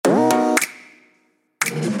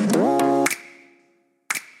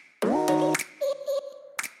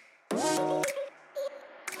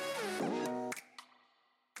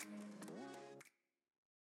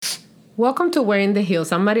Welcome to Wearing the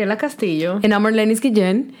Heels. I'm Mariela Castillo. And I'm Arlenys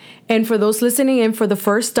Guillen. And for those listening in for the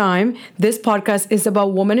first time, this podcast is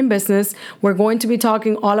about women in business. We're going to be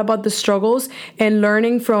talking all about the struggles and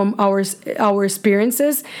learning from our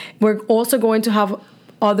experiences. We're also going to have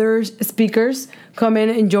other speakers come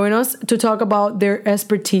in and join us to talk about their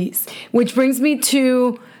expertise. Which brings me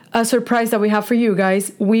to a surprise that we have for you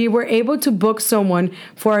guys. We were able to book someone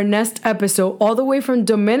for our next episode all the way from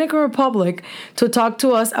Dominican Republic to talk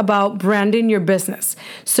to us about branding your business.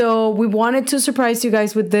 So we wanted to surprise you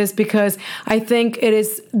guys with this because I think it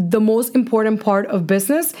is the most important part of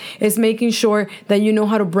business is making sure that you know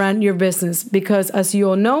how to brand your business, because as you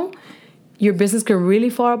all know, your business can really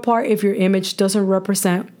fall apart if your image doesn't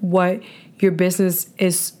represent what your business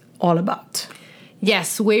is all about.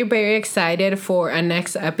 Yes, we're very excited for our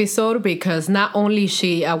next episode because not only is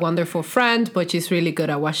she a wonderful friend, but she's really good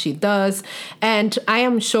at what she does. And I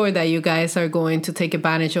am sure that you guys are going to take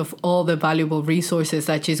advantage of all the valuable resources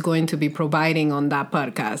that she's going to be providing on that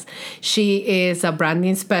podcast. She is a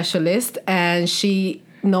branding specialist and she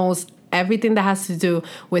knows everything that has to do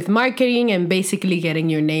with marketing and basically getting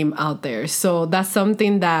your name out there. So that's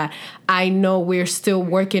something that I know we're still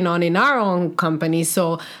working on in our own company.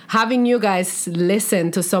 So having you guys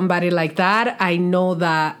listen to somebody like that, I know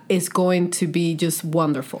that it's going to be just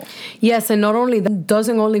wonderful. Yes, and not only that,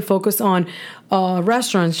 doesn't only focus on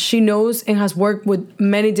restaurants. She knows and has worked with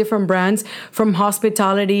many different brands, from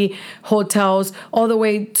hospitality, hotels, all the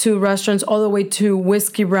way to restaurants, all the way to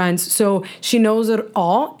whiskey brands. So she knows it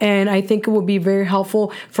all. And I think it will be very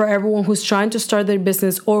helpful for everyone who's trying to start their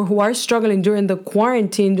business or who are struggling during the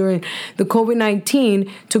quarantine, during the COVID-19,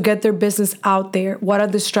 to get their business out there. What are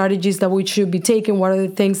the strategies that we should be taking? What are the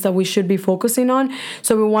things that we should be focusing on?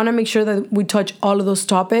 So we want to make sure that we touch all of those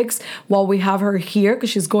topics while we have her here,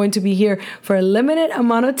 because she's going to be here for a limited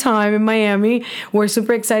amount of time in Miami. We're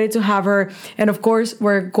super excited to have her. And of course,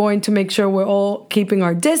 we're going to make sure we're all keeping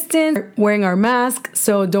our distance, wearing our mask.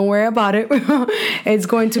 So don't worry about it. It's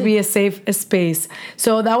going to be a safe space.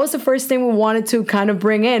 So that was the first thing we wanted to kind of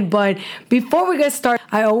bring in. But before we get started,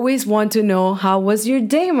 I always want to know, how was your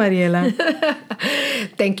day, Mariela?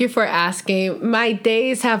 Thank you for asking. My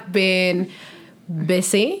days have been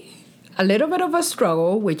busy, a little bit of a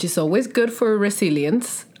struggle, which is always good for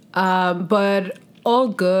resilience. But all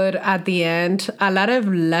good at the end. A lot of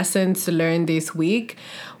lessons learned this week.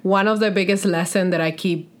 One of the biggest lessons that I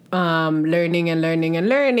keep learning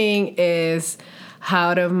is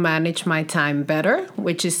how to manage my time better,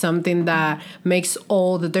 which is something that makes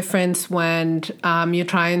all the difference when you're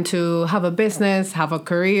trying to have a business, have a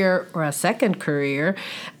career or a second career,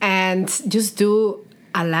 and just do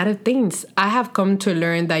a lot of things. I have come to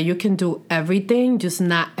learn that you can do everything, just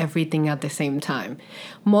not everything at the same time.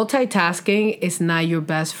 Multitasking is not your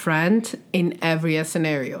best friend in every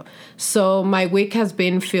scenario. So my week has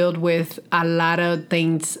been filled with a lot of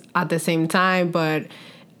things at the same time, but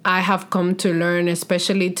I have come to learn,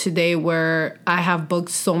 especially today where I have booked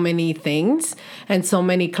so many things and so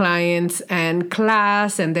many clients and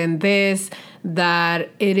class and then this, that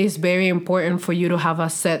it is very important for you to have a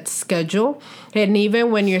set schedule. And even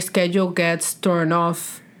when your schedule gets thrown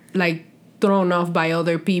off by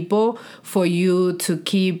other people, for you to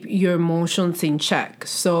keep your emotions in check.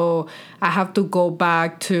 So I have to go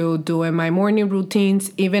back to doing my morning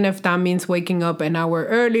routines, even if that means waking up an hour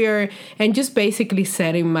earlier and just basically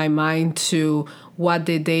setting my mind to what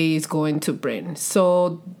the day is going to bring.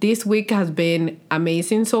 So this week has been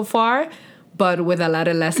amazing so far, but with a lot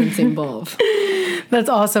of lessons involved. That's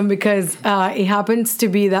awesome, because it happens to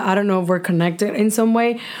be that, I don't know if we're connected in some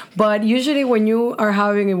way, but usually when you are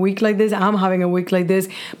having a week like this, I'm having a week like this,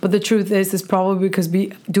 but the truth is, it's probably because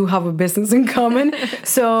we do have a business in common.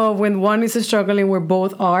 So when one is struggling, we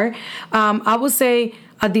both are. I would say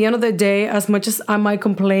at the end of the day, as much as I might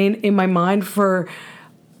complain in my mind for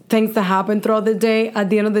things that happen throughout the day, at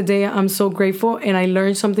the end of the day, I'm so grateful, and I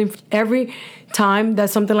learn something every time that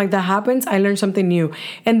something like that happens. I learn something new.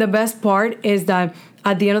 And the best part is that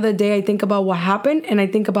at the end of the day, I think about what happened, and I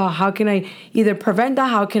think about how can I either prevent that,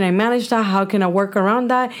 how can I manage that, how can I work around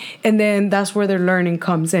that, and then that's where the learning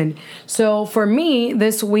comes in. So for me,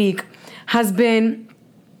 this week has been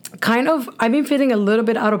I've been feeling a little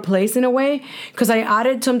bit out of place in a way, because I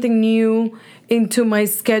added something new into my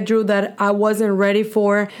schedule that I wasn't ready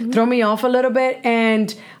for, throw me off a little bit.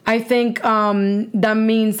 And I think that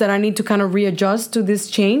means that I need to kind of readjust to this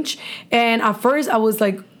change. And at first I was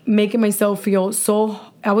like making myself feel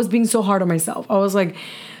I was being so hard on myself. I was like,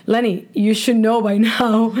 Lenny, you should know by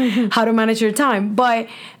now how to manage your time. But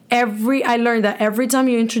I learned that every time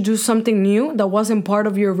you introduce something new that wasn't part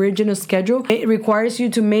of your original schedule, it requires you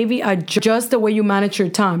to maybe adjust the way you manage your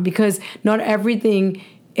time, because not everything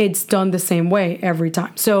it's done the same way every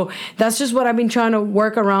time. So that's just what I've been trying to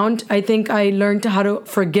work around. I think I learned how to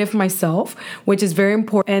forgive myself, which is very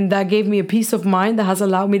important. And that gave me a peace of mind that has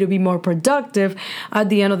allowed me to be more productive at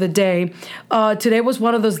the end of the day. Today was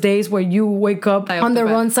one of those days where you wake up on the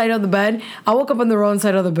wrong side of the bed. I woke up on the wrong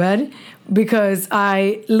side of the bed because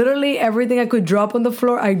I literally everything I could drop on the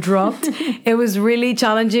floor, I dropped. It was really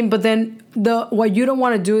challenging. But then what you don't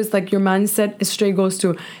want to do is like your mindset straight goes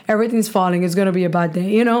to everything's falling, it's going to be a bad day,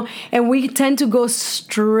 you know? And we tend to go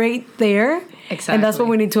straight there. Exactly. And that's what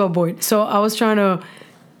we need to avoid. So I was trying to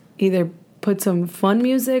either put some fun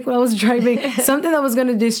music while I was driving, something that was going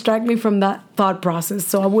to distract me from that thought process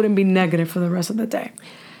so I wouldn't be negative for the rest of the day.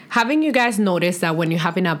 Having you guys notice that when you're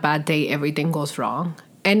having a bad day, everything goes wrong.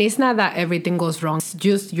 And it's not that everything goes wrong, it's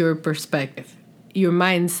just your perspective, your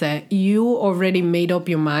mindset. You already made up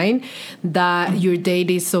your mind that your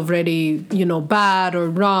date is already, bad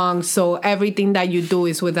or wrong. So everything that you do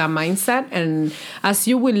is with that mindset. And as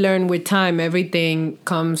you will learn with time, everything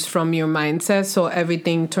comes from your mindset. So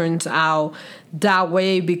everything turns out that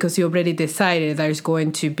way because you already decided that it's going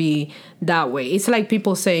to be that way. It's like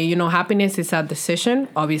people say, happiness is a decision.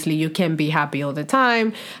 Obviously, you can't be happy all the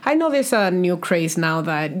time. I know there's a new craze now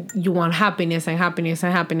that you want happiness and happiness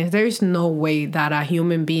and happiness. There is no way that a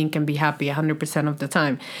human being can be happy 100% of the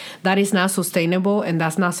time. That is not sustainable, and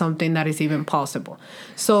that's not something that is even possible.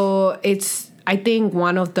 So I think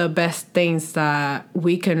one of the best things that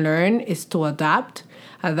we can learn is to adapt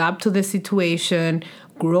to the situation,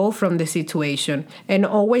 grow from the situation, and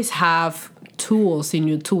always have tools in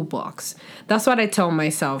your toolbox. That's what I tell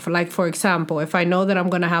myself. Like, for example, if I know that I'm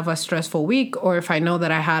going to have a stressful week, or if I know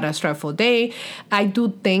that I had a stressful day, I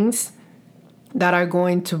do things that are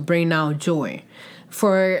going to bring out joy.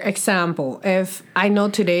 For example, if I know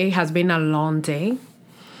today has been a long day,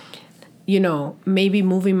 maybe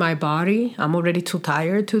moving my body, I'm already too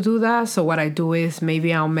tired to do that. So what I do is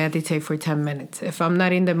maybe I'll meditate for 10 minutes. If I'm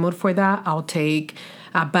not in the mood for that, I'll take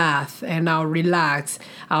a bath and I'll relax.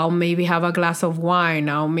 I'll maybe have a glass of wine.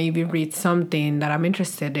 I'll maybe read something that I'm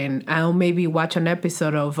interested in. I'll maybe watch an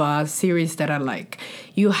episode of a series that I like.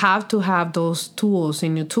 You have to have those tools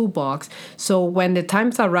in your toolbox. So when the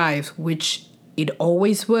times arrive, which it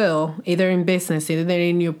always will, either in business, either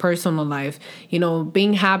in your personal life,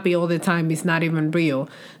 being happy all the time is not even real.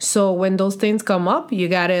 So when those things come up, you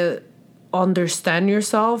gotta understand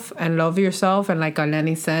yourself and love yourself. And like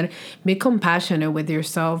Arlenys said, be compassionate with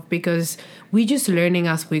yourself, because we're just learning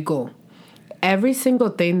as we go. Every single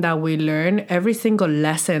thing that we learn, every single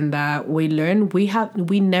lesson that we learn,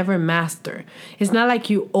 we never master. It's not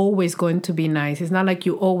like you're always going to be nice. It's not like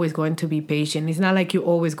you're always going to be patient. It's not like you're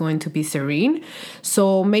always going to be serene.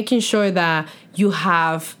 So making sure that you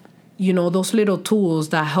have those little tools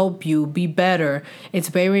that help you be better, it's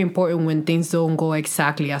very important when things don't go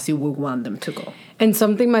exactly as you would want them to go. And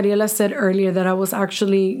something Mariela said earlier that I was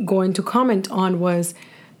actually going to comment on was,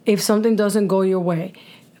 if something doesn't go your way,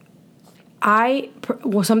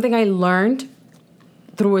 something I learned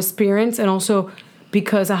through experience, and also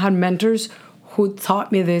because I had mentors who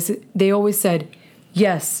taught me this. They always said,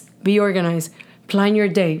 yes, be organized, plan your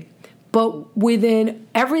day. But within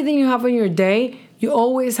everything you have on your day, you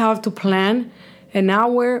always have to plan an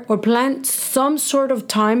hour or plan some sort of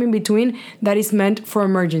time in between that is meant for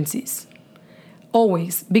emergencies.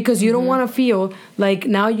 Always. Because you don't want to feel like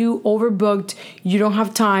now you overbooked, you don't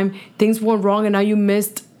have time, things went wrong, and now you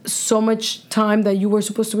missed so much time that you were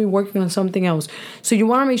supposed to be working on something else. So you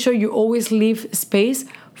want to make sure you always leave space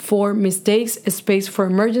for mistakes, a space for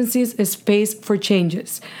emergencies, a space for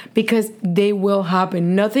changes, because they will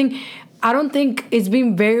happen. I don't think it's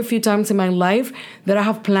been very few times in my life that I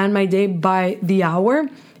have planned my day by the hour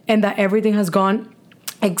and that everything has gone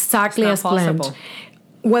exactly as planned.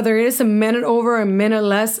 Whether it is a minute over or a minute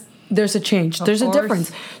less, there's a change. There's a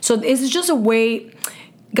difference. So it's just a way.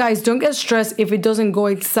 Guys, don't get stressed if it doesn't go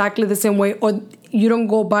exactly the same way or you don't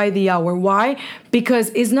go by the hour. Why? Because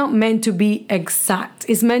it's not meant to be exact.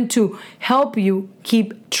 It's meant to help you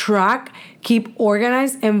keep track, keep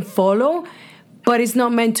organized, and follow. But it's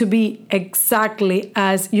not meant to be exactly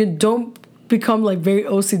as you don't become like very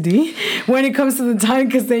OCD when it comes to the time,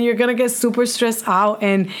 because then you're going to get super stressed out.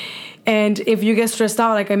 And if you get stressed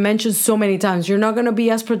out, like I mentioned so many times, you're not going to be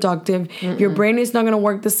as productive. Your brain is not going to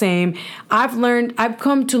work the same. I've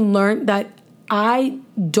come to learn that I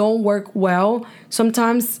don't work well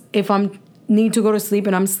sometimes if I'm need to go to sleep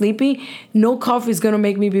and I'm sleepy, no coffee is going to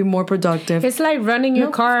make me be more productive. It's like running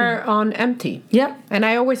your car on empty. Yep. And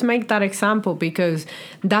I always make that example because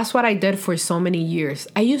that's what I did for so many years.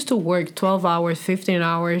 I used to work 12 hours, 15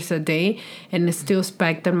 hours a day, and it still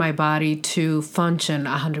expected my body to function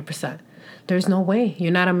 100%. There's no way.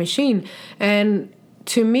 You're not a machine. And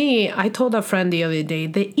to me, I told a friend the other day,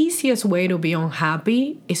 the easiest way to be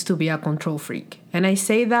unhappy is to be a control freak. And I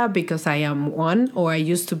say that because I am one, or I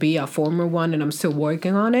used to be a former one, and I'm still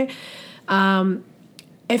working on it.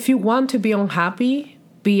 If you want to be unhappy,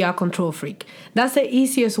 be a control freak. That's the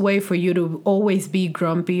easiest way for you to always be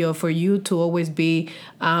grumpy, or for you to always be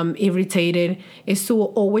irritated, is to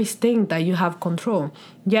always think that you have control.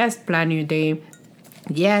 Yes, plan your day.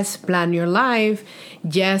 Yes, plan your life.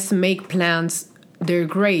 Yes, make plans. They're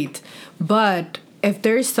great. But if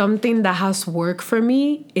there's something that has worked for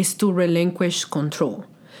me, is to relinquish control.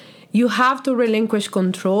 You have to relinquish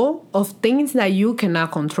control of things that you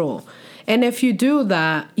cannot control. And if you do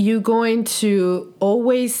that, you're going to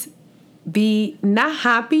always be not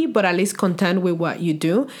happy, but at least content with what you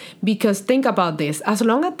do. Because think about this. As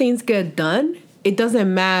long as things get done, it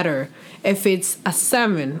doesn't matter if it's a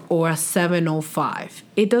 7 or a 7:05.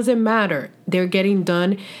 It doesn't matter. They're getting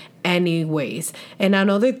done anyways. And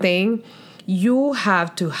another thing, you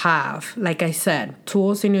have to have, like I said,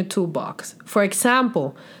 tools in your toolbox. For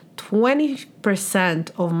example,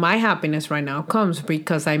 20% of my happiness right now comes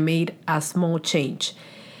because I made a small change.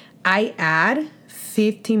 I add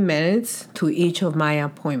 15 minutes to each of my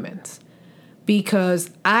appointments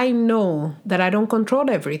because I know that I don't control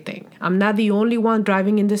everything. I'm not the only one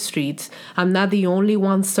driving in the streets. I'm not the only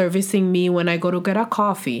one servicing me when I go to get a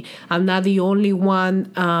coffee. I'm not the only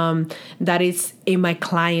one that is in my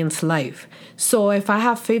client's life. So if I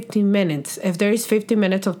have 15 minutes, if there is 15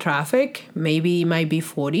 minutes of traffic, maybe it might be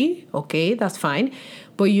 40. Okay, that's fine.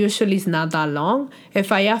 But usually it's not that long.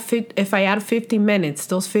 If I add 15 minutes,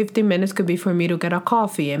 those 15 minutes could be for me to get a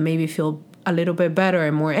coffee and maybe feel a little bit better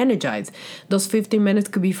and more energized. Those 15 minutes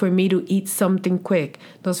could be for me to eat something quick.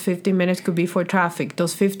 Those 15 minutes could be for traffic.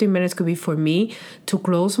 Those 15 minutes could be for me to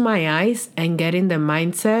close my eyes and get in the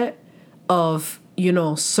mindset of,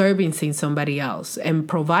 servicing somebody else and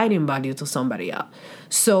providing value to somebody else.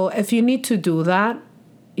 So if you need to do that,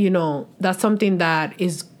 that's something that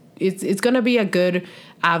it's going to be a good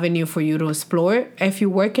avenue for you to explore. If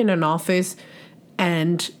you work in an office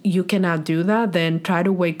and you cannot do that, then try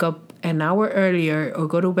to wake up an hour earlier or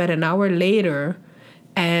go to bed an hour later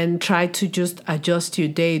and try to just adjust your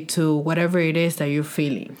day to whatever it is that you're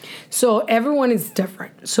feeling. So everyone is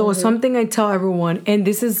different. So something I tell everyone, and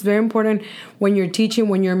this is very important when you're teaching,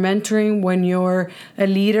 when you're mentoring, when you're a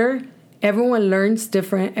leader, everyone learns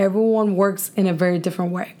different. Everyone works in a very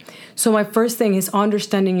different way. So my first thing is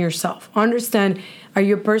understanding yourself. Understand, are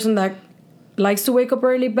you a person that likes to wake up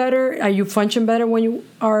early better? Are you function better when you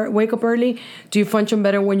wake up early? Do you function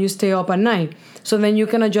better when you stay up at night? So then you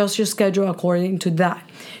can adjust your schedule according to that.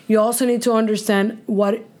 You also need to understand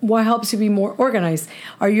what helps you be more organized.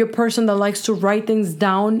 Are you a person that likes to write things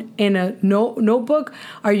down in a notebook?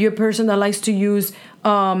 Are you a person that likes to use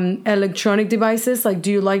electronic devices? Like,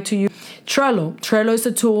 do you like to use Trello? Trello is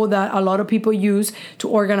a tool that a lot of people use to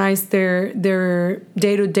organize their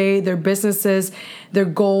day-to-day, their businesses, their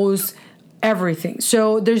goals, everything.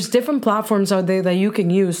 So there's different platforms out there that you can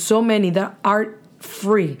use, so many that are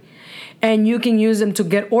free. And you can use them to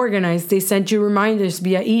get organized. They send you reminders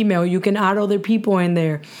via email. You can add other people in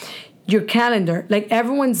there. Your calendar, like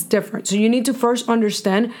everyone's different. So you need to first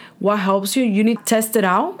understand what helps you. You need to test it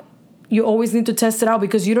out. You always need to test it out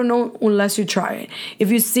because you don't know unless you try it.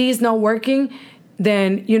 If you see it's not working,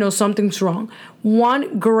 then something's wrong.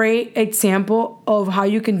 One great example of how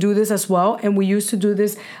you can do this as well, and we used to do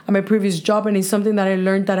this at my previous job, and it's something that I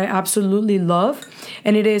learned that I absolutely love,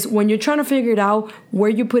 and it is when you're trying to figure it out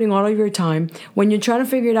where you're putting all of your time, when you're trying to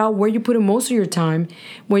figure it out where you're putting most of your time,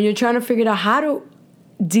 when you're trying to figure out how to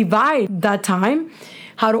divide that time,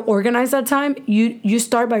 how to organize that time, you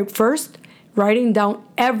start by first writing down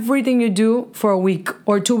everything you do for a week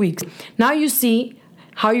or 2 weeks. Now you see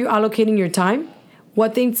how you're allocating your time.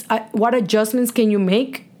 What adjustments can you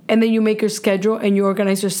make? And then you make your schedule and you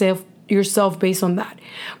organize yourself based on that.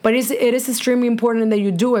 But it is extremely important that you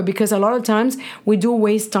do it because a lot of times we do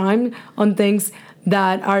waste time on things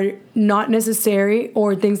that are not necessary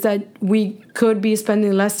or things that we could be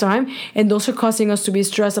spending less time. And those are causing us to be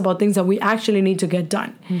stressed about things that we actually need to get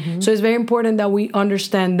done. Mm-hmm. So it's very important that we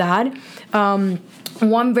understand that.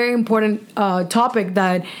 One very important topic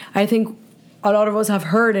that I think a lot of us have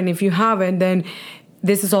heard, and if you haven't, then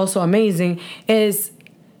this is also amazing, is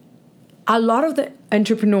a lot of the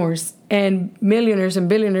entrepreneurs and millionaires and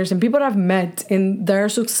billionaires and people that I've met and they're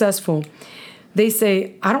successful, they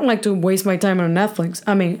say, I don't like to waste my time on Netflix.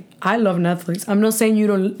 I mean, I love Netflix. I'm not saying you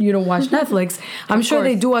don't watch Netflix. I'm sure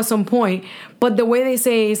they do at some point. But the way they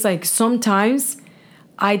say is like sometimes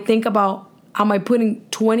I think about, am I putting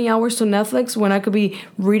 20 hours to Netflix when I could be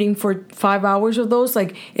reading for 5 hours of those?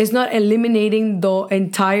 Like, it's not eliminating the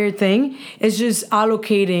entire thing. It's just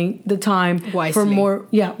allocating the time wisely. For more,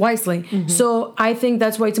 wisely. Mm-hmm. So I think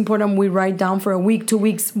that's why it's important we write down for a week, 2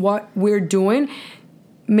 weeks, what we're doing,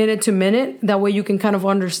 minute to minute. That way you can kind of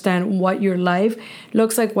understand what your life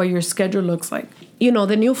looks like, what your schedule looks like. You know,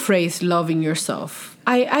 the new phrase, loving yourself.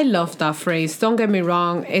 I love that phrase. Don't get me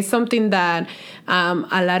wrong. It's something that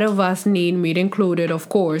a lot of us need, me included, of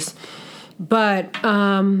course. But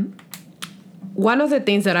one of the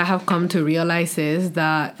things that I have come to realize is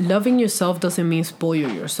that loving yourself doesn't mean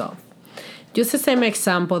spoil yourself. Just the same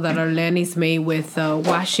example that Arlenys made with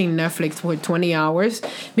watching Netflix for 20 hours.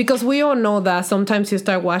 Because we all know that sometimes you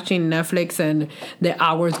start watching Netflix and the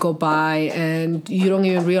hours go by and you don't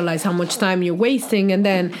even realize how much time you're wasting. And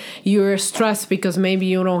then you're stressed because maybe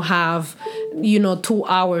you don't have, 2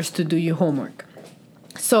 hours to do your homework.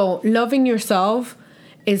 So loving yourself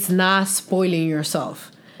is not spoiling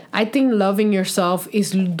yourself. I think loving yourself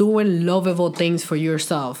is doing lovable things for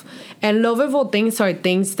yourself. And lovable things are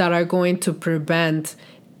things that are going to prevent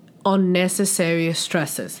unnecessary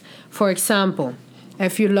stresses. For example,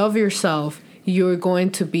 if you love yourself, you're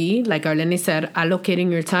going to be, like Arlenys said,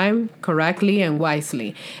 allocating your time correctly and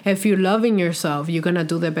wisely. If you're loving yourself, you're going to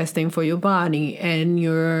do the best thing for your body and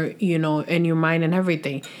your, and your mind and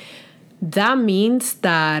everything. That means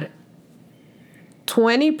that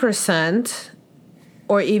 20%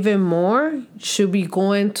 or even more should be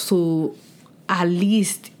going to at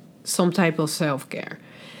least some type of self-care.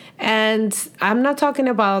 And I'm not talking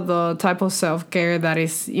about the type of self-care that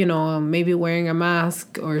is, maybe wearing a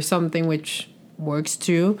mask or something, which works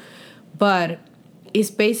too. But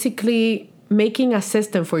it's basically making a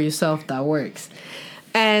system for yourself that works.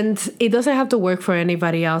 And it doesn't have to work for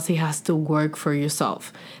anybody else. It has to work for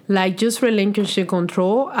yourself. Like, just relinquish your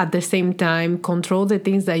control. At the same time, control the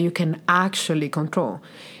things that you can actually control.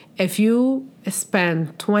 If you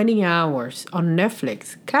spend 20 hours on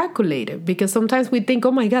Netflix, calculate it. Because sometimes we think,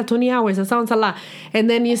 oh my God, 20 hours, that sounds a lot. And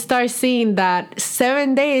then you start seeing that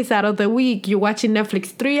 7 days out of the week, you're watching Netflix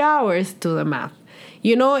 3 hours. Do the math.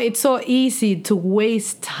 It's so easy to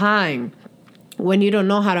waste time when you don't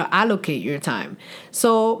know how to allocate your time.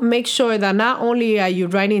 So make sure that not only are you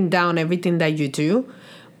writing down everything that you do,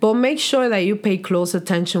 but make sure that you pay close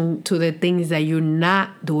attention to the things that you're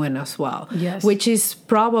not doing as well. Yes. Which is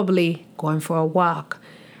probably going for a walk,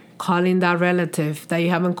 calling that relative that you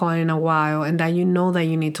haven't called in a while and that you know that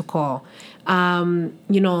you need to call.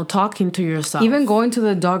 Talking to yourself. Even going to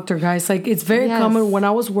the doctor, guys. Like, it's very common when I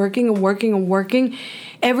was working,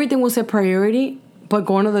 everything was a priority. But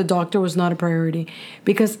going to the doctor was not a priority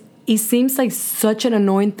because it seems like such an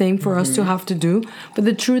annoying thing for us to have to do. But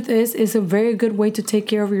the truth is, it's a very good way to take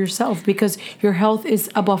care of yourself because your health is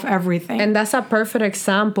above everything. And that's a perfect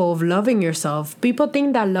example of loving yourself. People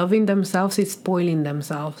think that loving themselves is spoiling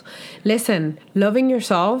themselves. Listen, loving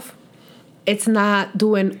yourself, it's not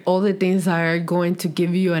doing all the things that are going to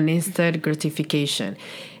give you an instant gratification.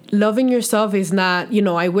 Loving yourself is not,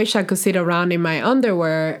 I wish I could sit around in my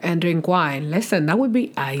underwear and drink wine. Listen, that would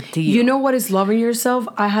be ideal. You know what is loving yourself?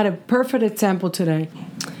 I had a perfect example today.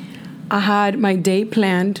 I had my day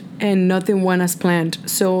planned and nothing went as planned.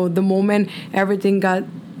 So the moment everything got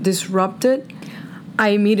disrupted, I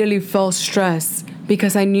immediately felt stressed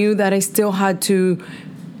because I knew that I still had to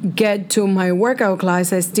get to my workout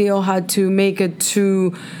class. I still had to make it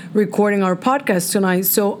to recording our podcast tonight.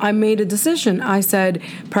 So I made a decision. I said,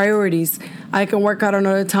 priorities. I can work out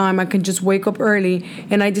another time. I can just wake up early.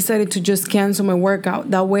 And I decided to just cancel my workout.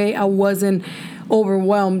 That way I wasn't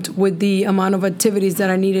overwhelmed with the amount of activities that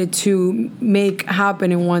I needed to make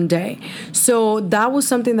happen in one day. So that was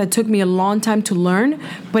something that took me a long time to learn,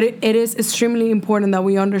 but it is extremely important that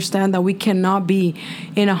we understand that we cannot be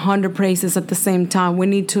in 100 places at the same time. We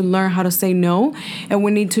need to learn how to say no, and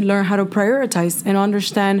we need to learn how to prioritize and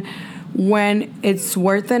understand when it's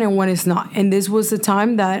worth it and when it's not. And this was the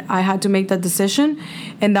time that I had to make that decision,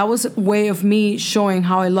 and that was a way of me showing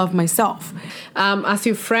how I love myself. As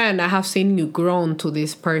your friend, I have seen you grown to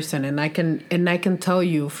this person, and I can tell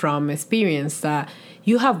you from experience that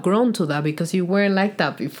you have grown to that because you weren't like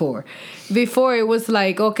that before. Before it was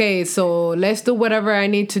like, okay, so let's do whatever I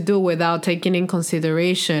need to do without taking in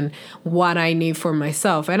consideration what I need for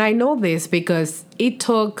myself. And I know this because it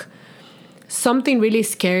took something really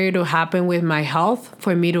scary to happen with my health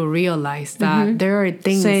for me to realize that there are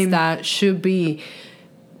things that should be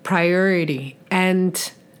priority,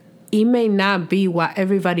 and it may not be what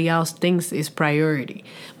everybody else thinks is priority.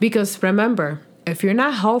 Because remember, if you're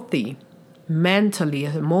not healthy mentally,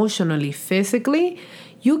 emotionally, physically,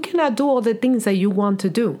 you cannot do all the things that you want to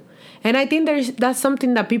do. And I think that's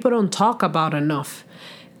something that people don't talk about enough.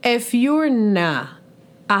 If you're not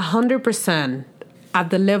 100% at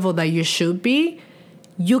the level that you should be,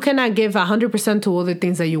 you cannot give 100% to all the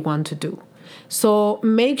things that you want to do. So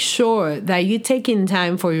make sure that you're taking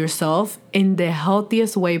time for yourself in the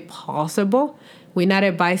healthiest way possible. We're not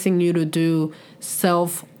advising you to do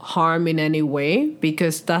self-harm in any way,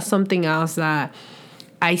 because that's something else that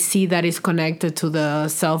I see that is connected to the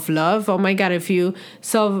self-love. Oh my God, if you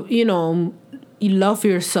you love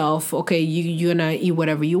yourself, okay, you're going to eat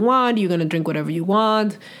whatever you want, you're going to drink whatever you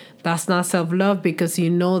want. That's not self-love, because you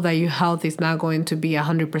know that your health is not going to be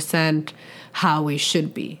 100% how it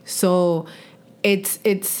should be. So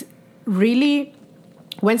it's really,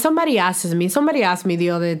 when somebody asked me the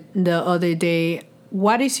other day,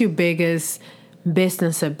 what is your biggest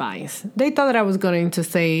business advice? They thought that I was going to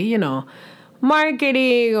say,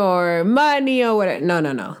 marketing or money or whatever.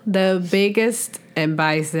 No. The biggest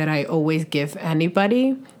advice that I always give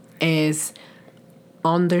anybody is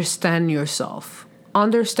understand yourself.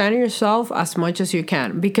 Understand yourself as much as you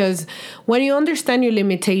can, because when you understand your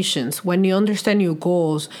limitations, when you understand your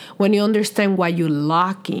goals, when you understand what you're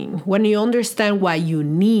lacking, when you understand what you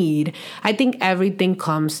need, I think everything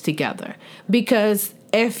comes together. Because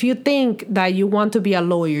if you think that you want to be a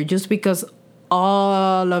lawyer just because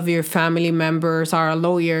all of your family members are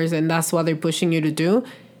lawyers and that's what they're pushing you to do,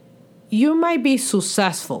 you might be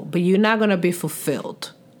successful, but you're not going to be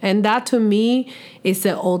fulfilled. And that, to me, is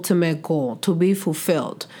the ultimate goal, to be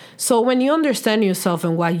fulfilled. So when you understand yourself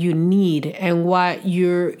and what you need and what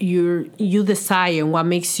you desire and what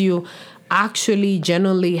makes you actually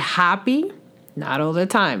genuinely happy, not all the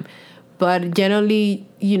time, but generally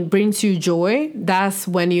brings you joy, that's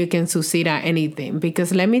when you can succeed at anything.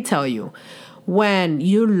 Because let me tell you, when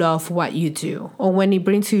you love what you do or when it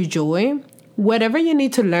brings you joy, whatever you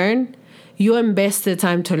need to learn, you invest the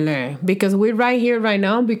time to learn, because we're right here right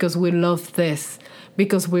now because we love this,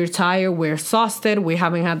 because we're tired, we're exhausted, we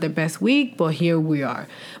haven't had the best week, but here we are.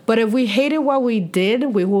 But if we hated what we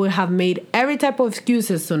did, we would have made every type of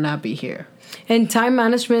excuses to not be here. And time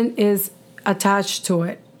management is attached to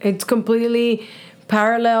it. It's completely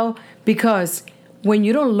parallel, because when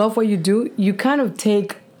you don't love what you do, you kind of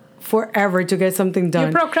take forever to get something done.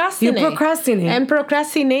 You procrastinate. And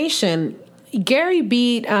procrastination, Gary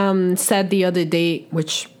Vee said the other day,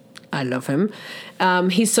 which I love him.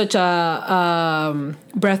 He's such a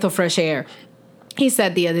breath of fresh air. He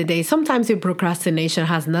said the other day, sometimes your procrastination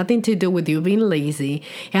has nothing to do with you being lazy.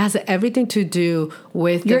 It has everything to do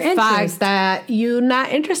with the fact that you're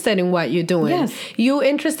not interested in what you're doing. Yes. You're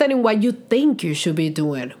interested in what you think you should be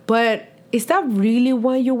doing. But is that really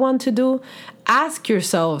what you want to do? Ask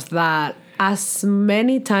yourself that as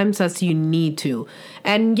many times as you need to.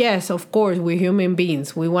 And yes, of course, we're human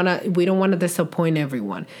beings. We don't want to disappoint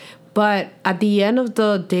everyone. But at the end of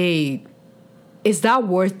the day, is that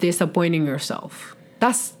worth disappointing yourself?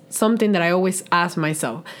 That's something that I always ask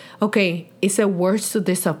myself. Okay, is it worth to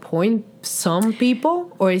disappoint some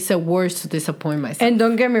people, or is it worth to disappoint myself? And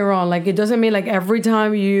don't get me wrong, it doesn't mean every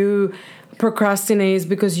time you procrastinate is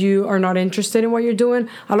because you are not interested in what you're doing.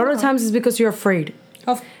 A lot of times it's because you're afraid.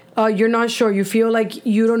 You're not sure. You feel like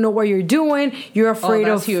you don't know what you're doing. You're afraid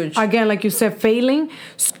of, huge. Again, like you said, failing.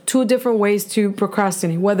 Two different ways to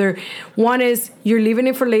procrastinate. Whether one is you're leaving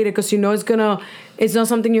it for later because you know it's not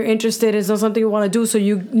something you're interested in, it's not something you want to do. So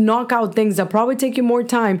you knock out things that probably take you more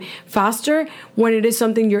time faster when it is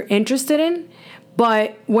something you're interested in.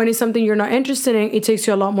 But when it's something you're not interested in, it takes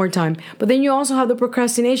you a lot more time. But then you also have the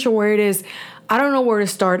procrastination where it is, I don't know where to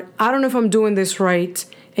start. I don't know if I'm doing this right.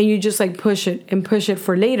 And you just push it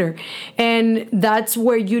for later. And that's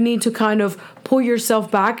where you need to kind of pull yourself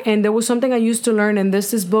back. And there was something I used to learn, and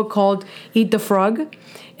this book called Eat the Frog.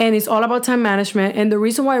 And it's all about time management. And the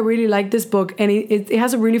reason why I really like this book, and it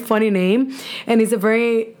has a really funny name, and it's a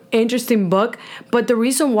very interesting book. But the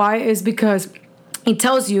reason why is because it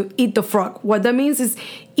tells you, eat the frog. What that means is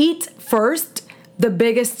eat first the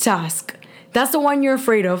biggest task. That's the one you're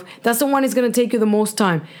afraid of. That's the one that's going to take you the most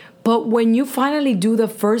time. But when you finally do the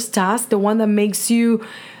first task, the one that makes you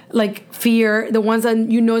fear, the ones that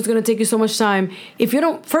you know is going to take you so much time, if you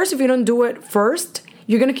don't do it first,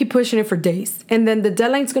 you're going to keep pushing it for days. And then the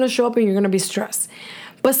deadline's going to show up and you're going to be stressed.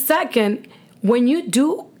 But second, when you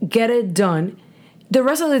do get it done, the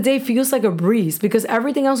rest of the day feels like a breeze because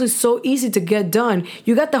everything else is so easy to get done.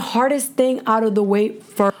 You got the hardest thing out of the way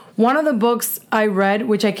first. One of the books I read,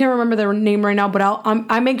 which I can't remember the name right now, but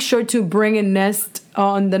I make sure to bring in Nest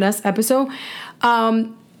on the next episode.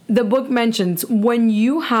 The book mentions when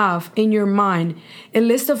you have in your mind a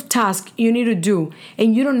list of tasks you need to do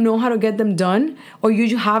and you don't know how to get them done, or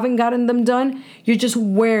you haven't gotten them done, you're just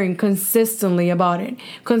worrying consistently about it.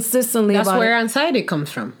 That's where anxiety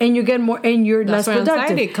comes from. And you get more, and you're less productive. That's where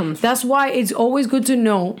anxiety comes from. That's why it's always good to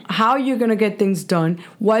know how you're going to get things done,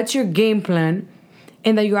 what's your game plan,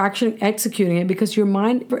 and that you're actually executing it, because your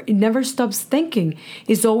mind, it never stops thinking.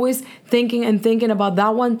 It's always thinking and thinking about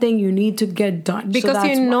that one thing you need to get done. Because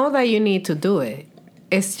you know that you need to do it.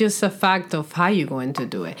 It's just a fact of how you're going to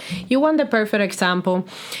do it. You want the perfect example?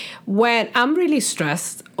 When I'm really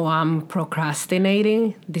stressed or I'm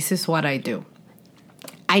procrastinating, this is what I do.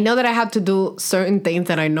 I know that I have to do certain things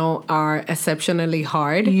that I know are exceptionally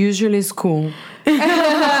hard. Usually school.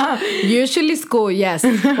 Usually school, yes.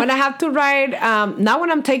 When I have to write, now when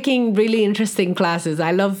I'm taking really interesting classes,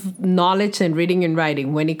 I love knowledge and reading and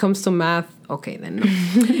writing. When it comes to math, okay, then no.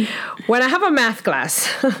 When I have a math class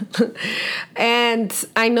and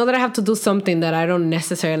I know that I have to do something that I don't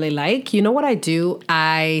necessarily like, you know what I do?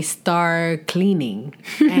 I start cleaning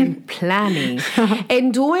and planning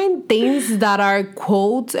and doing things that are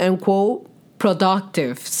quote unquote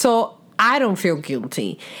productive. So I don't feel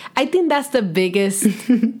guilty. I think that's the biggest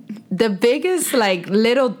like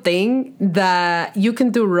little thing that you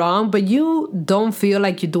can do wrong, but you don't feel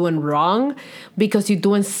like you're doing wrong because you're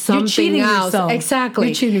doing something else. You're cheating yourself. Exactly.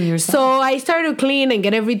 You're cheating yourself. So I started to clean and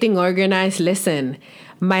get everything organized. Listen,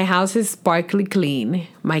 my house is sparkly clean.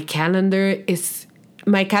 My calendar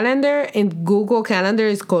in Google Calendar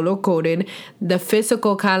is color coded. The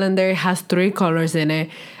physical calendar has 3 colors in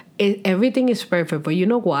it. Everything is perfect, but you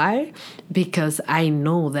know why? Because I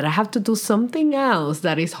know that I have to do something else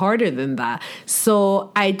that is harder than that.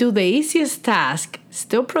 So I do the easiest task,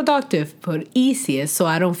 still productive, but easiest, so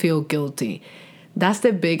I don't feel guilty. That's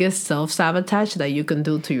the biggest self-sabotage that you can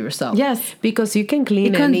do to yourself. Yes. Because you can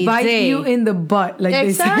clean any day. It can bite you in the butt, like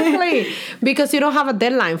exactly. Because you don't have a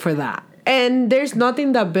deadline for that. And there's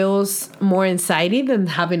nothing that builds more anxiety than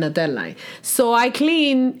having a deadline. So I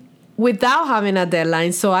clean without having a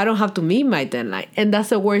deadline, so I don't have to meet my deadline. And that's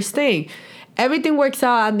the worst thing. Everything works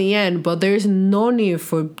out at the end, but there's no need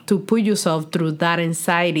to put yourself through that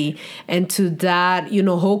anxiety and to that,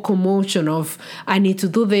 whole commotion of, I need to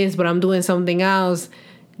do this, but I'm doing something else.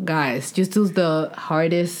 Guys, just do the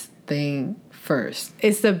hardest thing first.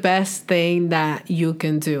 It's the best thing that you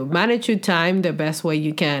can do. Manage your time the best way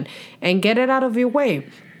you can and get it out of your way.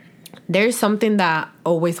 There's something that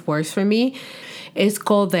always works for me. It's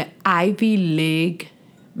called the Ivy League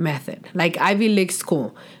method, like Ivy League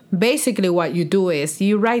school. Basically, what you do is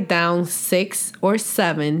you write down 6 or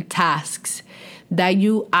 7 tasks that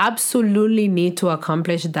you absolutely need to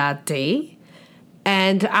accomplish that day.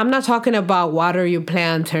 And I'm not talking about water your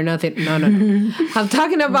plants or nothing. No. I'm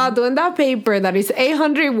talking about doing that paper that is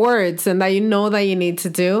 800 words and that you know that you need to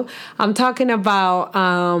do. I'm talking about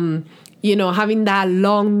having that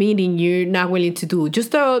long meeting you're not willing to do.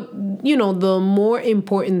 Just the more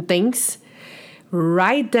important things.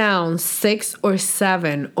 Write down 6 or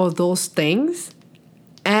 7 of those things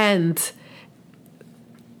and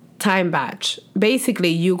time batch. Basically,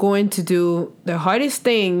 you're going to do the hardest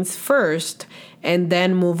things first and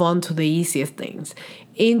then move on to the easiest things.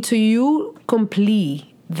 Until you complete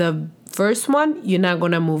the first one, you're not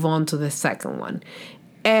going to move on to the second one.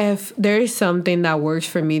 If there is something that works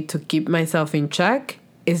for me to keep myself in check,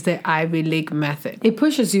 is the Ivy League method. It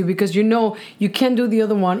pushes you because you can't do the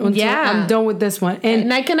other one until I'm done with this one.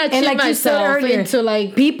 And I can achieve like myself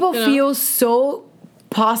into people feel so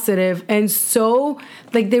positive and so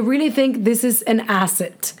like they really think this is an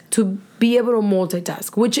asset to be able to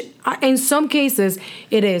multitask, which in some cases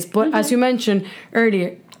it is. But as you mentioned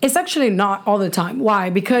earlier, it's actually not all the time. Why?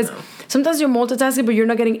 Because sometimes you're multitasking, but you're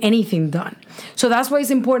not getting anything done. So that's why it's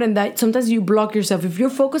important that sometimes you block yourself. If you're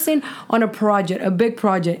focusing on a project, a big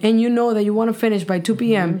project, and you know that you want to finish by 2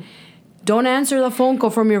 p.m., don't answer the phone call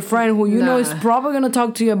from your friend who you know is probably going to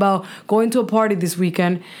talk to you about going to a party this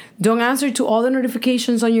weekend. Don't answer to all the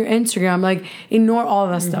notifications on your Instagram. Like, ignore all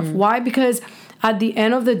that stuff. Why? Because at the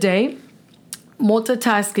end of the day,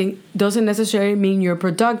 multitasking doesn't necessarily mean you're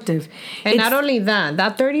productive. And not only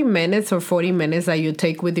that 30 minutes or 40 minutes that you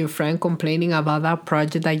take with your friend complaining about that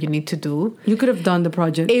project that you need to do, you could have done the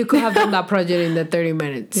project. You could have done that project in the 30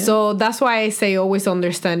 minutes. Yeah. So that's why I say always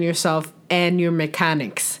understand yourself and your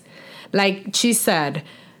mechanics. Like she said,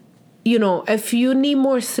 if you need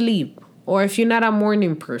more sleep, Or if you're not a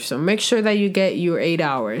morning person, make sure that you get your 8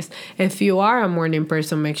 hours. If you are a morning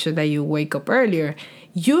person, make sure that you wake up earlier.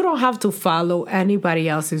 You don't have to follow anybody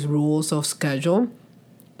else's rules of schedule.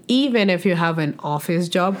 Even if you have an office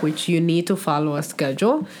job, which you need to follow a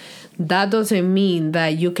schedule, that doesn't mean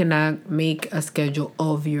that you cannot make a schedule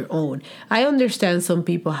of your own. I understand some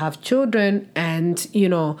people have children and,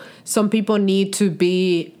 some people need to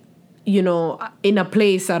be, in a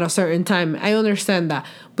place at a certain time. I understand that.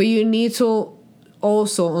 But you need to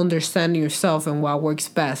also understand yourself and what works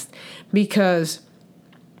best. Because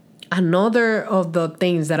another of the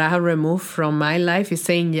things that I have removed from my life is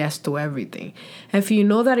saying yes to everything. If you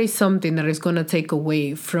know that is something that is going to take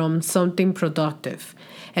away from something productive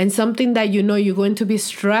and something that you're going to be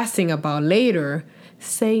stressing about later,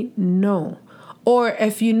 say no. Or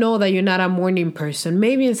if you know that you're not a morning person,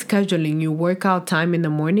 maybe in scheduling your workout time in the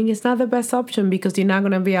morning is not the best option because you're not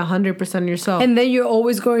going to be 100% yourself. And then you're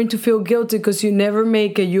always going to feel guilty because you never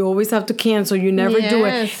make it. You always have to cancel. You never do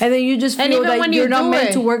it. And then you just feel that you're not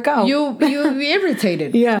meant to work out. You're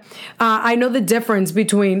irritated. Yeah. I know the difference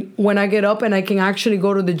between when I get up and I can actually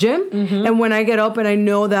go to the gym and when I get up and I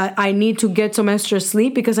know that I need to get some extra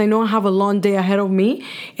sleep because I know I have a long day ahead of me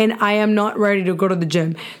and I am not ready to go to the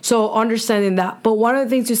gym. So understanding that. But one of the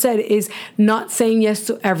things you said is not saying yes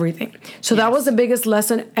to everything. So that was the biggest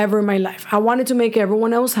lesson ever in my life. I wanted to make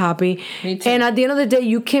everyone else happy. Me too. And at the end of the day,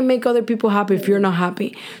 you can't make other people happy if you're not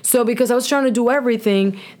happy. So because I was trying to do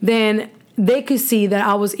everything, then they could see that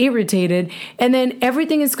I was irritated. And then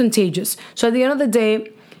everything is contagious. So at the end of the day,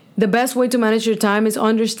 the best way to manage your time is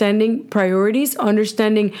understanding priorities,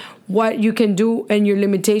 understanding what you can do and your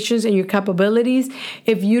limitations and your capabilities.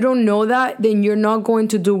 If you don't know that, then you're not going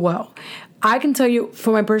to do well. I can tell you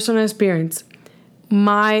from my personal experience,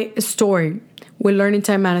 my story with learning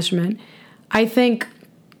time management, I think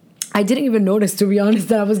I didn't even notice, to be honest,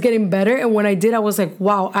 that I was getting better. And when I did, I was like,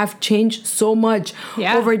 wow, I've changed so much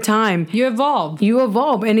over time. You evolve.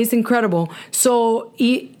 And it's incredible. So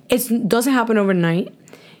it doesn't happen overnight.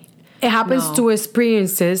 It happens to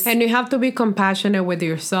experiences. And you have to be compassionate with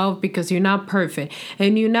yourself because you're not perfect.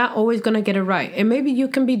 And you're not always going to get it right. And maybe you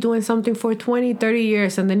can be doing something for 20, 30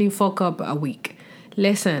 years and then you fuck up a week.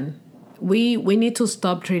 Listen, we need to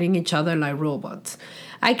stop treating each other like robots.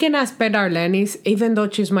 I can expect Arlenys, even though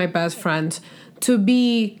she's my best friend, to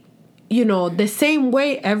be, the same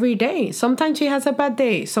way every day. Sometimes she has a bad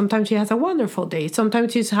day. Sometimes she has a wonderful day.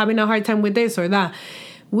 Sometimes she's having a hard time with this or that.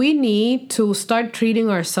 We need to start treating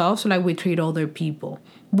ourselves like we treat other people.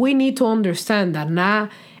 We need to understand that not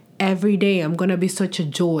every day I'm going to be such a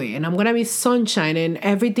joy and I'm going to be sunshine and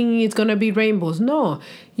everything is going to be rainbows. No,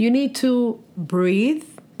 you need to breathe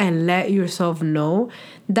and let yourself know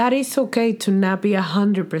that it's okay to not be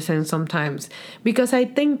 100% sometimes. Because I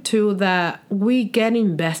think too that we get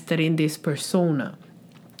invested in this persona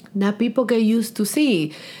that people get used to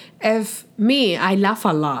see. If me, I laugh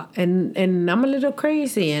a lot and I'm a little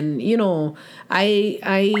crazy and,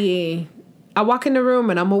 I walk in the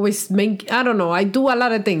room and I'm always I do a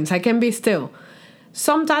lot of things. I can be still.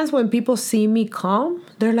 Sometimes when people see me calm,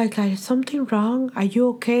 they're like, is something wrong? Are you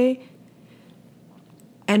okay?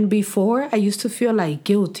 And before, I used to feel like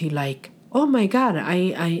guilty, like, oh my God,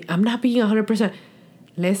 I'm not being 100%.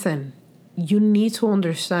 Listen, you need to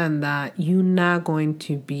understand that you're not going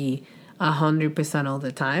to be 100% all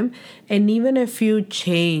the time. And even if you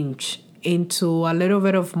change into a little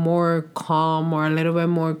bit of more calm or a little bit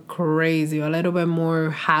more crazy or a little bit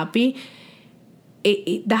more happy,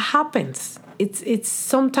 that happens. It's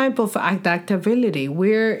some type of adaptability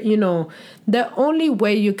where, the only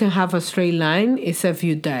way you can have a straight line is if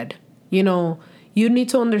you're dead. You need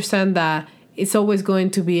to understand that it's always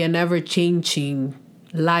going to be an ever-changing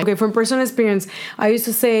life. Okay, from personal experience, I used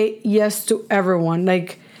to say yes to everyone.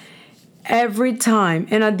 Like, every time.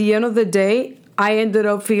 And at the end of the day, I ended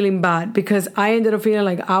up feeling bad because I ended up feeling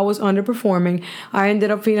like I was underperforming. I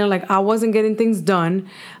ended up feeling like I wasn't getting things done.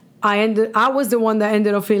 I was the one that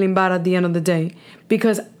ended up feeling bad at the end of the day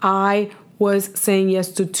because I was saying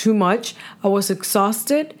yes to too much. I was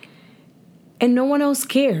exhausted and no one else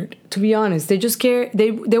cared, to be honest. They just cared.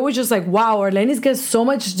 They were just like, wow, Arlenys gets so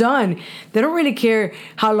much done. They don't really care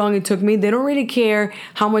how long it took me. They don't really care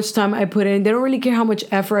how much time I put in. They don't really care how much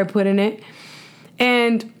effort I put in it.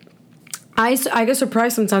 And I get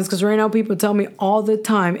surprised sometimes because right now people tell me all the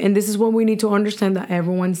time, and this is when we need to understand that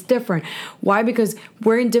everyone's different. Why? Because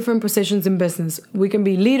we're in different positions in business. We can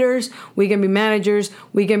be leaders, we can be managers,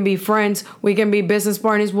 we can be friends, we can be business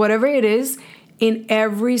partners, whatever it is. In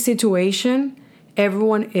every situation,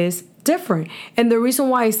 everyone is different. And the reason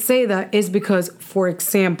why I say that is because, for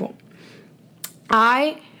example,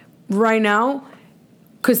 I right now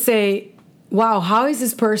could say, wow, how is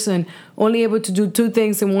this person only able to do 2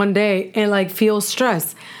 things in one day and like feel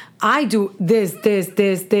stressed? I do this,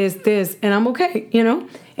 and I'm okay,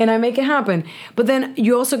 and I make it happen. But then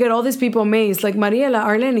you also get all these people amazed, like Mariela,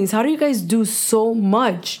 Arlenys, how do you guys do so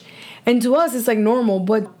much? And to us, it's like normal,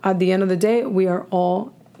 but at the end of the day, we are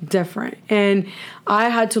all different. And I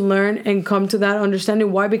had to learn and come to that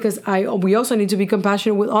understanding. Why? Because we also need to be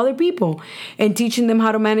compassionate with other people and teaching them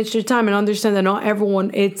how to manage their time and understand that not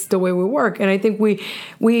everyone, it's the way we work. And I think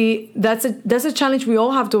that's a challenge we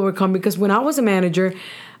all have to overcome, because when I was a manager,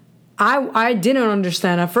 I didn't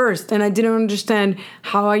understand at first, and I didn't understand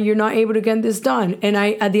how you're not able to get this done. And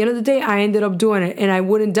at the end of the day, I ended up doing it, and I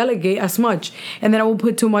wouldn't delegate as much, and then I would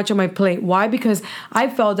put too much on my plate. Why? Because I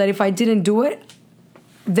felt that if I didn't do it,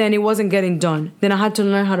 then it wasn't getting done. Then I had to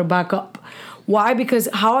learn how to back up. Why? Because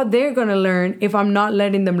how are they going to learn if I'm not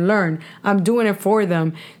letting them learn? I'm doing it for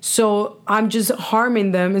them. So I'm just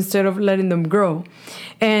harming them instead of letting them grow.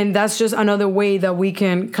 And that's just another way that we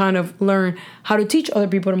can kind of learn how to teach other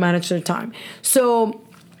people to manage their time. So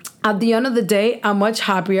at the end of the day, I'm much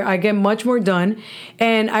happier. I get much more done.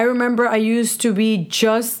 And I remember I used to be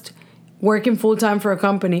just working full time for a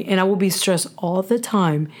company, and I would be stressed all the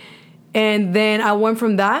time. And then I went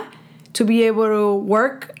from that to be able to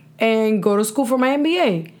work and go to school for my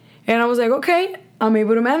MBA. And I was like, okay, I'm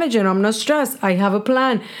able to manage it. I'm not stressed. I have a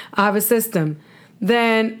plan. I have a system.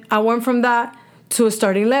 Then I went from that to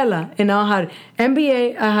starting Lela. And now I had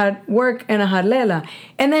MBA, I had work, and I had Lela.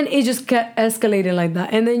 And then it just kept escalating like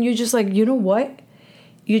that. And then you're just like, you know what?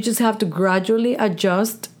 You just have to gradually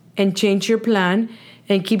adjust and change your plan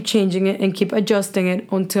and keep changing it and keep adjusting it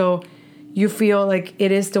until you feel like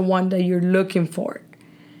it is the one that you're looking for.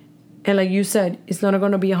 And like you said, it's not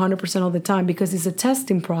going to be 100% all the time, because it's a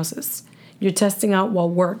testing process. You're testing out what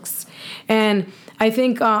works. And I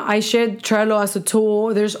think I shared Trello as a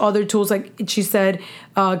tool. There's other tools, like she said,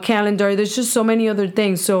 calendar. There's just so many other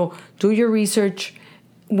things. So do your research.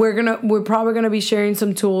 We're probably gonna be sharing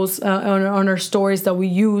some tools on our stories that we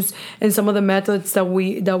use, and some of the methods that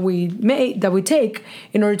we take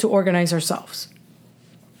in order to organize ourselves.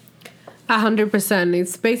 100%.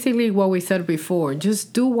 It's basically what we said before.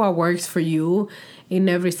 Just do what works for you in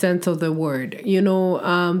every sense of the word.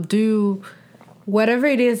 Do whatever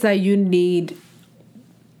it is that you need,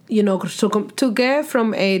 to get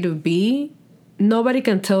from A to B. Nobody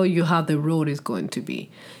can tell you how the road is going to be.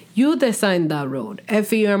 You design that road.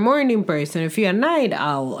 If you're a morning person, if you're a night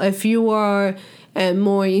owl, if you are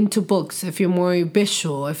more into books, if you're more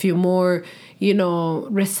visual, if you're more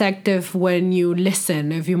receptive when you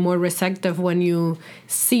listen, if you're more receptive when you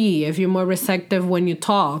see, if you're more receptive when you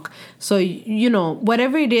talk. So,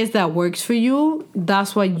 whatever it is that works for you,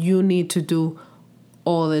 that's what you need to do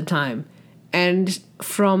all the time. And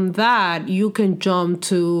from that, you can jump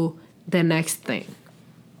to the next thing.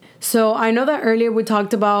 So I know that earlier we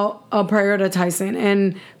talked about prioritizing,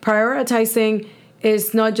 and prioritizing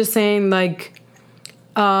is not just saying like,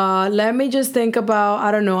 let me just think about,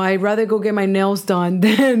 I don't know, I'd rather go get my nails done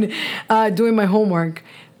than doing my homework.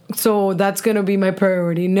 So that's going to be my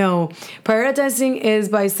priority. No. Prioritizing is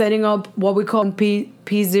by setting up what we call P0,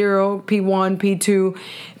 P1, P2,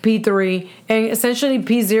 P3. And essentially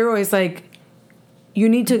P0 is like, you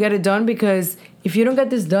need to get it done, because if you don't get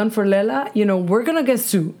this done for Lela, we're going to get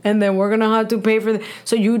sued. And then we're going to have to pay for it.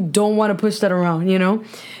 So you don't want to push that around,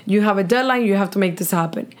 You have a deadline. You have to make this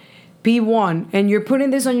happen. P1, and you're putting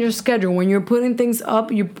this on your schedule. When you're putting things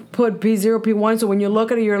up, you put P0, P1. So when you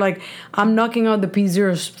look at it, you're like, I'm knocking out the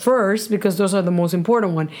P0s first, because those are the most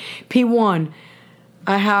important one. P1,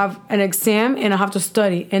 I have an exam and I have to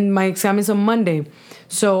study, and my exam is on Monday.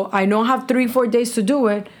 So I don't have 3-4 days to do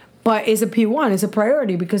it, but it's a P1, it's a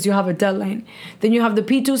priority, because you have a deadline. Then you have the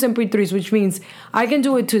P2s and P3s, which means I can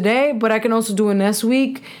do it today, but I can also do it next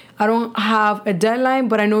week. I don't have a deadline,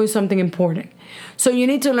 but I know it's something important. So you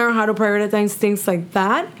need to learn how to prioritize things like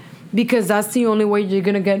that, because that's the only way you're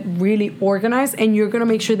going to get really organized, and you're going to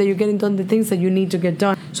make sure that you're getting done the things that you need to get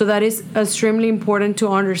done. So that is extremely important to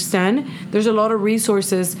understand. There's a lot of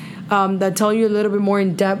resources that tell you a little bit more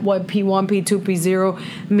in depth what P1, P2,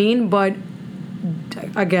 P0 mean, but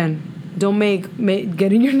again, don't make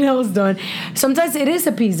getting your nails done. Sometimes it is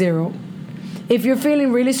a P0. If you're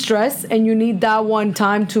feeling really stressed and you need that one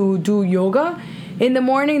time to do yoga in the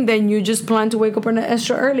morning, then you just plan to wake up an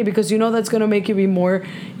extra early, because that's going to make you be more,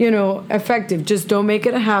 effective. Just don't make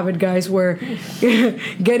it a habit, guys, where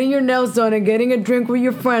getting your nails done and getting a drink with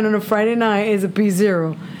your friend on a Friday night is a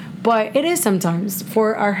P0. But it is sometimes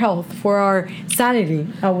for our health, for our sanity,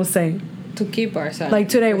 I will say. To keep our sanity. Like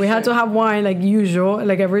today, we had to have wine like usual,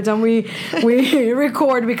 like every time we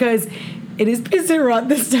record, because it is pizza rut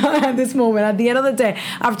this time at this moment. At the end of the day,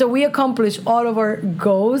 after we accomplish all of our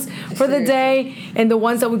goals for the day and the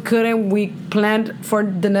ones that we couldn't, we planned for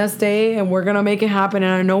the next day, and we're gonna make it happen.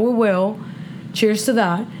 And I know we will. Cheers to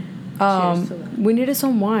that. Cheers to that. We needed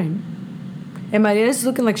some wine. And Mariela's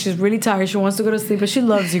looking like she's really tired. She wants to go to sleep, but she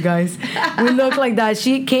loves you guys. We look like that.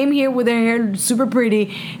 She came here with her hair super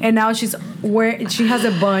pretty, and now she has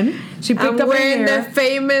a bun. She picked up her wearing hair. the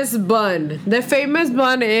famous bun. The famous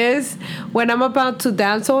bun is when I'm about to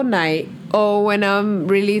dance all night or when I'm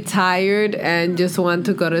really tired and just want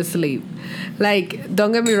to go to sleep. Like,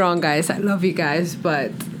 don't get me wrong, guys. I love you guys,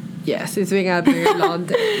 but yes, it's been a very long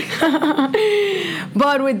day.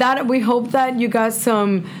 But with that, we hope that you got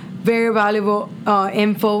some very valuable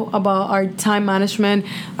info about our time management.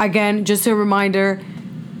 Again, just a reminder,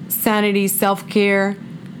 sanity, self-care,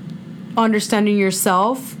 understanding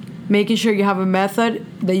yourself, making sure you have a method,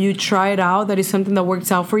 that you try it out, that is something that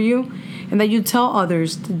works out for you, and that you tell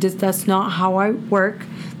others, that's not how I work,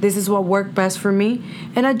 this is what worked best for me,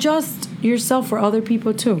 and adjust yourself for other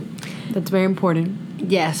people too. That's very important.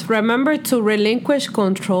 Yes, remember to relinquish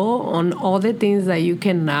control on all the things that you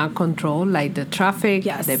cannot control, like the traffic,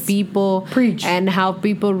 the people, Preach. And how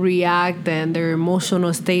people react and their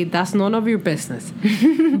emotional state. That's none of your business.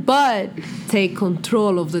 But take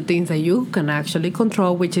control of the things that you can actually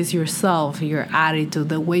control, which is yourself, your attitude,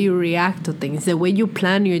 the way you react to things, the way you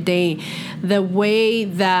plan your day, the way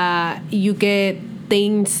that you get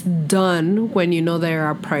things done when you know there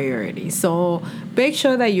are priorities. So make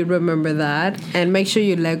sure that you remember that and make sure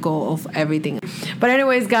you let go of everything. But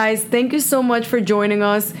anyways, guys, thank you so much for joining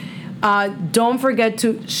us. Don't forget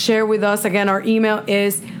to share with us. Again, our email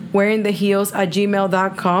is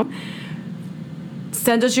wearingtheheels@gmail.com.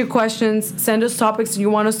 Send us your questions. Send us topics you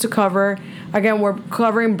want us to cover. Again, we're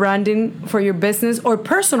covering branding for your business or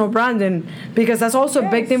personal branding, because that's also a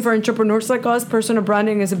big thing for entrepreneurs like us. Personal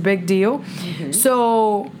branding is a big deal. Mm-hmm.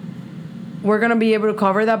 So we're going to be able to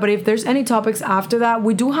cover that. But if there's any topics after that,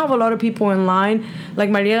 we do have a lot of people in line. Like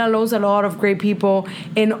Mariela knows a lot of great people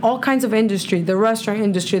in all kinds of industry, the restaurant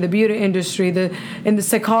industry, the beauty industry, in the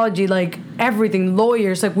psychology, like everything,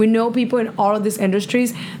 lawyers. Like we know people in all of these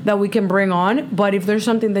industries that we can bring on. But if there's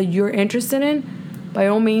something that you're interested in, by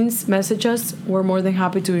all means, message us. We're more than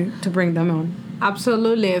happy to bring them on.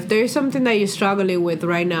 Absolutely. If there's something that you're struggling with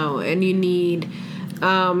right now and you need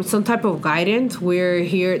some type of guidance, we're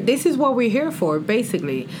here. This is what we're here for,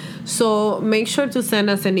 basically. So make sure to send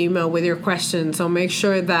us an email with your questions. So make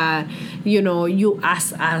sure that, you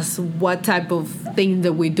ask us what type of things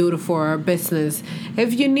that we do for our business.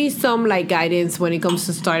 If you need some guidance when it comes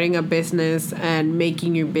to starting a business and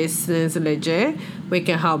making your business legit, we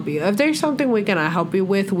can help you. If there's something we cannot help you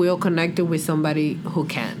with, we'll connect you with somebody who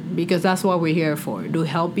can, because that's what we're here for, to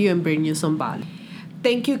help you and bring you some value.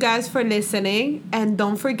 Thank you guys for listening, and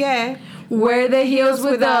don't forget, wear the heels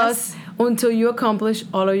with us until you accomplish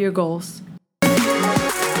all of your goals.